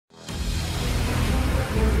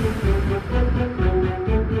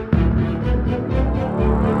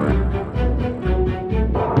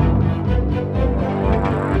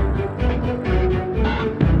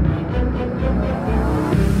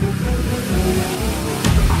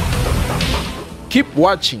Keep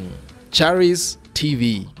watching Charis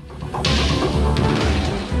TV.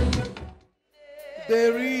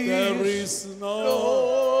 There is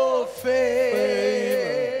no failure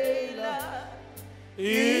in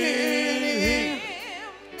Him.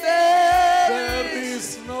 There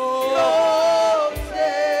is no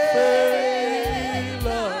failure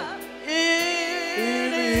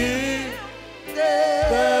in Him.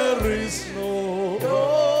 There is no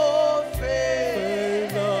failure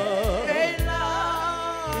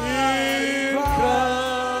in Christ.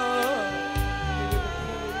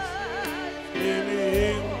 In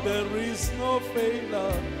Him there is no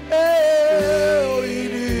failure. Oh,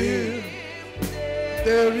 in Him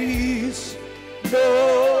there is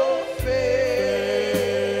no failure.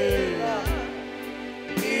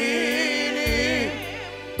 In Him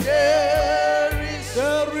there is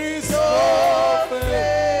no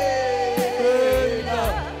failure.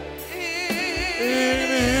 In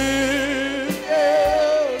Him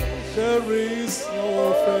there is no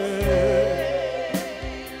failure.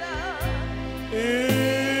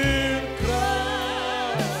 In Christ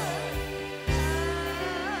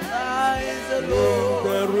alone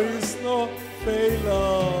there is no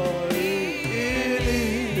failure. In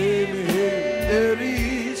Him there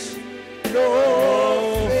is no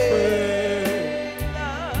failure.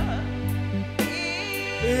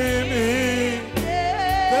 In Him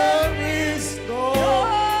there is no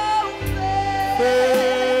failure.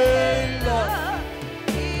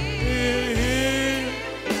 In Him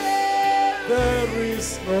there is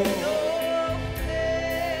no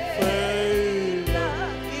failure.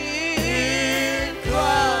 In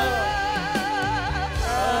Christ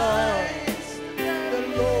the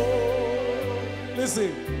Lord.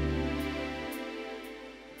 Listen,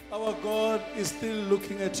 our God is still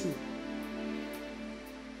looking at you.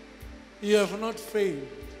 You have not failed.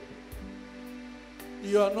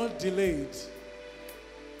 You are not delayed.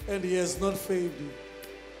 And He has not failed you.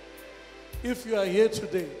 If you are here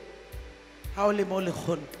today,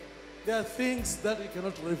 there are things that you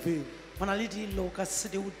cannot reveal.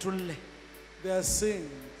 There are sins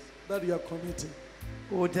that you are committing.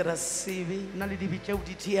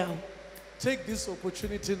 Take this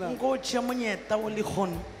opportunity now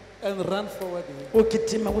and run forward here.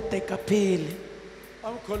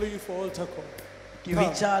 I'm calling you for altar call.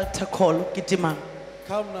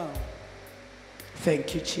 Come now.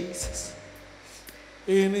 Thank you, Jesus.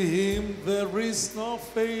 In Him there is no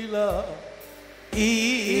failure.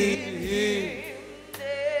 In Him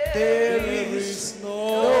there is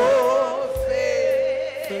no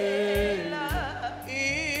failure.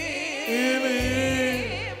 In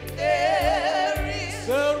Him there is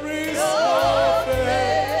no failure.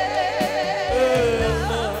 In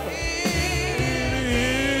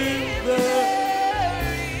Him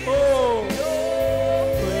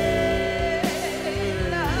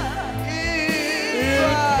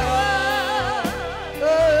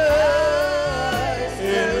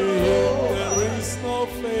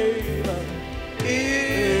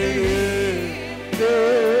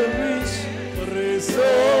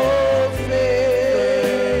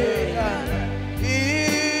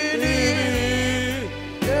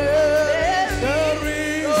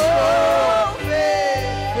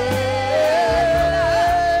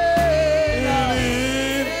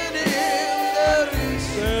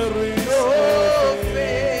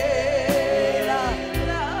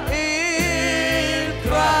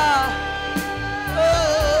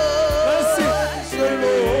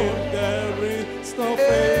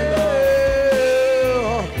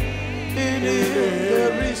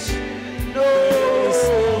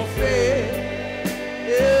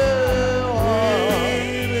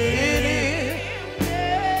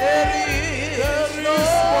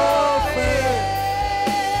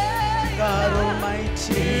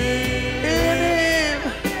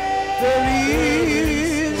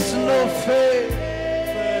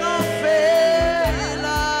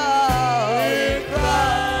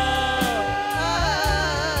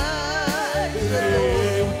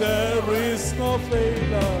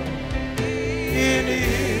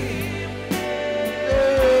there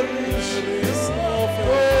is no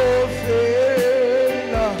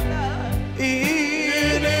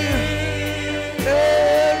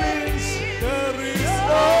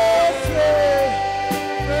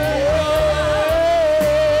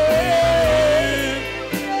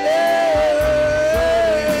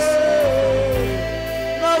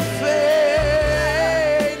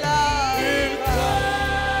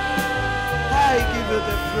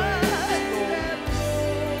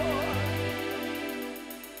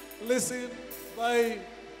Listen, by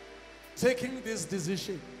taking this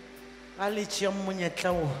decision,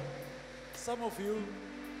 some of you,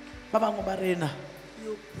 ba bangwe ba rena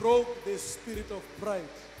You broke the spirit of pride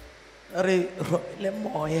re robile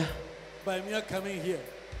moya by mere coming here.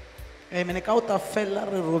 amen ka o ta fela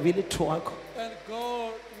re robile thoako And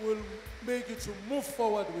God will make you to move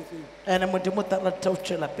forward with you. ene modimo ta rata o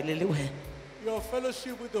tšwela pele le wena Your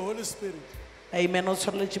fellowship with the Holy Spirit amen o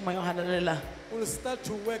tshwareletse moya o halelela will start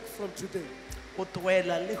to work from today. o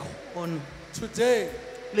tloela le kgono Today,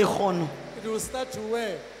 le kgono it will start to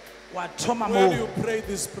work wa thoma when mo you pray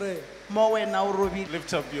this prayer. mo wena o robile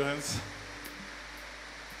Lift up your hands.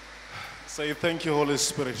 Say, thank you, Holy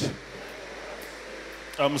Spirit.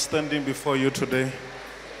 I'm standing before you today.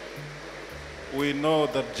 We know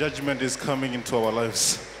that judgment is coming into our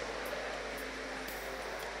lives.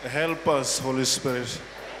 Help us, Holy Spirit,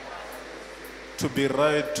 to be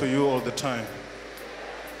right to you all the time.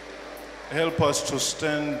 Help us to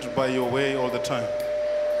stand by your way all the time.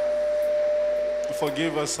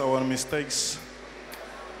 Forgive us our mistakes.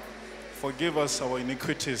 Forgive us our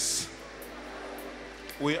iniquities.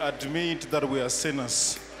 We admit that we are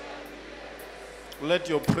sinners. Let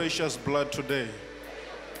your precious blood today,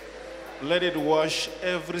 let it wash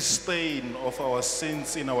every stain of our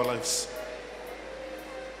sins in our lives.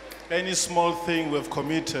 Any small thing we've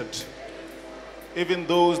committed, even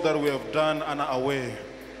those that we have done unaware.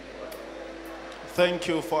 Thank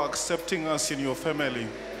you for accepting us in your family.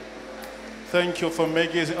 Thank you for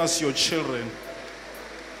making us your children.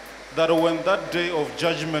 That when that day of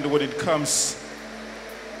judgment, when it comes,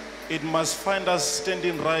 it must find us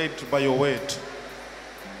standing right by your word.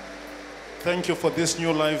 Thank you for this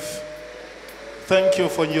new life. Thank you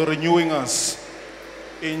for your renewing us.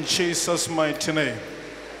 In Jesus' mighty name,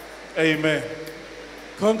 amen.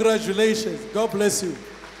 Congratulations. God bless you.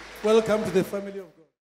 Welcome to the family of God.